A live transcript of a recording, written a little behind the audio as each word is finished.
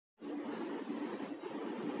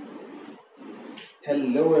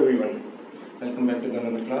Hello everyone, welcome back to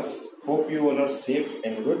another class. Hope you all are safe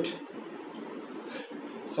and good.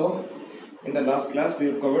 So, in the last class we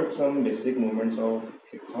have covered some basic movements of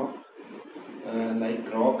hip hop,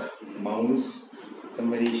 like rock, bounce,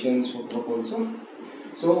 some variations for hip hop also.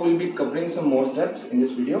 So we'll be covering some more steps in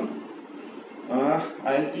this video.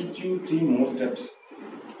 I'll teach you three more steps.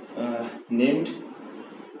 Named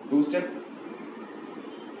two-step.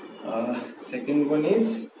 Second one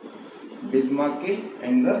is Bismarck,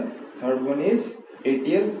 and the third one is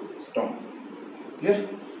ATL stomp. Clear?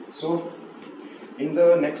 So in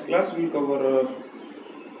the next class we'll cover a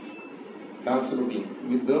dance routine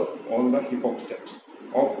with all the hip hop steps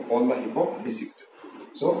of all the hip hop basic steps.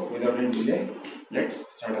 So without any delay,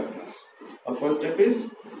 let's start our class. Our first step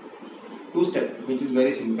is two-step, which is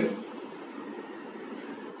very simple.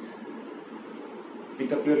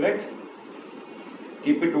 Pick up your leg,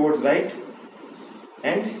 keep it towards right,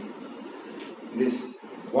 and this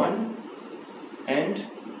 1 and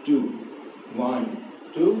 2, 1,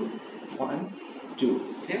 2, 1,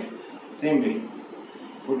 2. Okay, same way.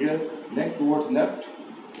 Put your leg towards left,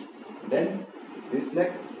 then this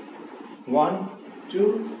leg 1,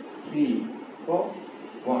 2, 3, 4,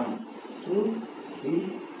 1, 2,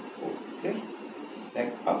 3, 4. Okay,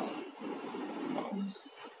 leg up, bounce.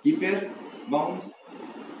 Keep your bounce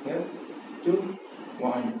here. 2,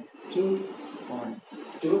 1, 2, 1,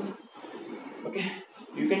 2. Okay,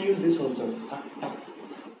 you can use this also. Tuck, tuck,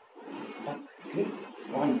 tuck. Okay,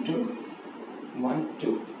 1, 2, 1,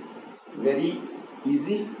 2. Very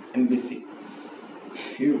easy and basic.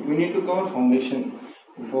 We need to cover foundation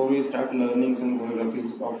before we start learning some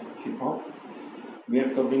choreographies of hip hop. We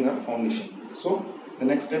are covering our foundation. So the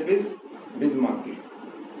next step is Bismarck,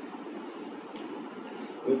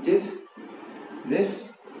 which is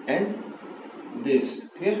this and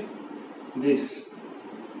this. Here, this.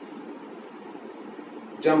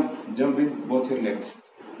 Jump with both your legs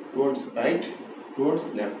towards right, towards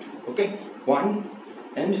left. Okay, 1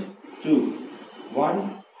 and 2,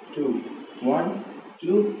 1, 2, 1,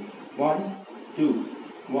 2, 1, 2,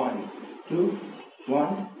 1, 2,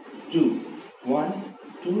 1, 2, 1,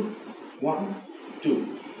 2, 1,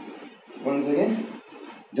 2. Once again,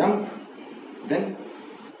 jump, then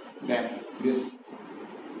back. This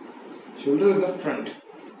shoulders at the front.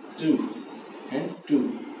 2 and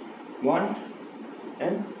 2, 1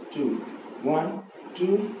 and 2, 1,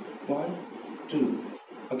 2, 1, 2.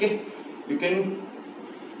 Okay, you can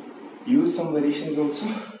use some variations also,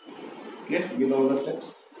 okay, with all the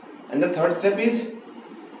steps. And the third step is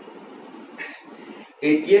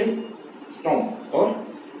ATL stomp or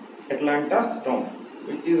Atlanta stomp,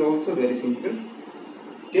 which is also very simple.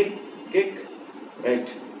 Kick, kick,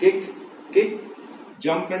 right, kick, kick,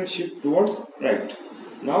 jump and shift towards right.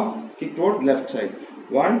 Now kick towards left side.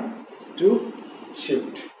 1, 2,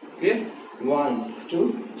 shift. Okay, 1,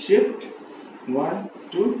 2, shift. 1,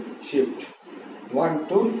 2, shift. 1,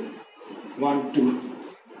 2, 1, 2,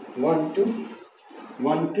 1, 2,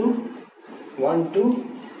 1, 2, 1, 2,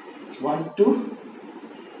 1, 2.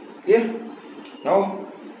 Here. Now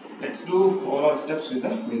let's do all our steps with the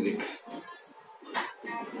music.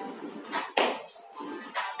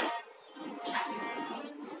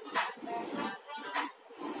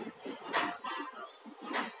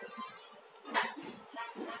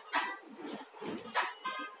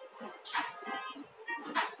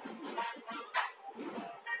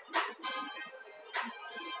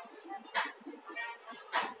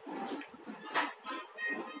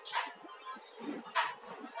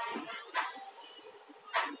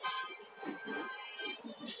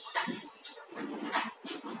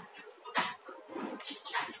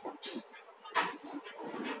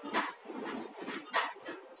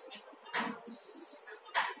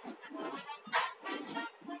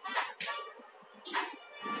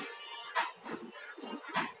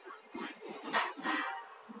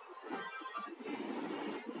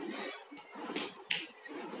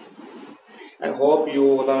 I hope you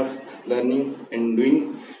all are learning and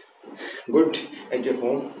doing good at your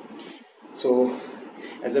home. So,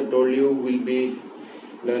 as I've told you, we'll be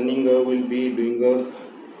doing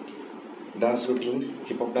a dance routine,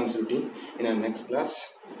 hip hop dance routine in our next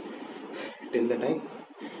class. Till the time,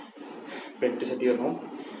 practice at your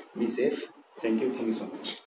home. Be safe. Thank you so much.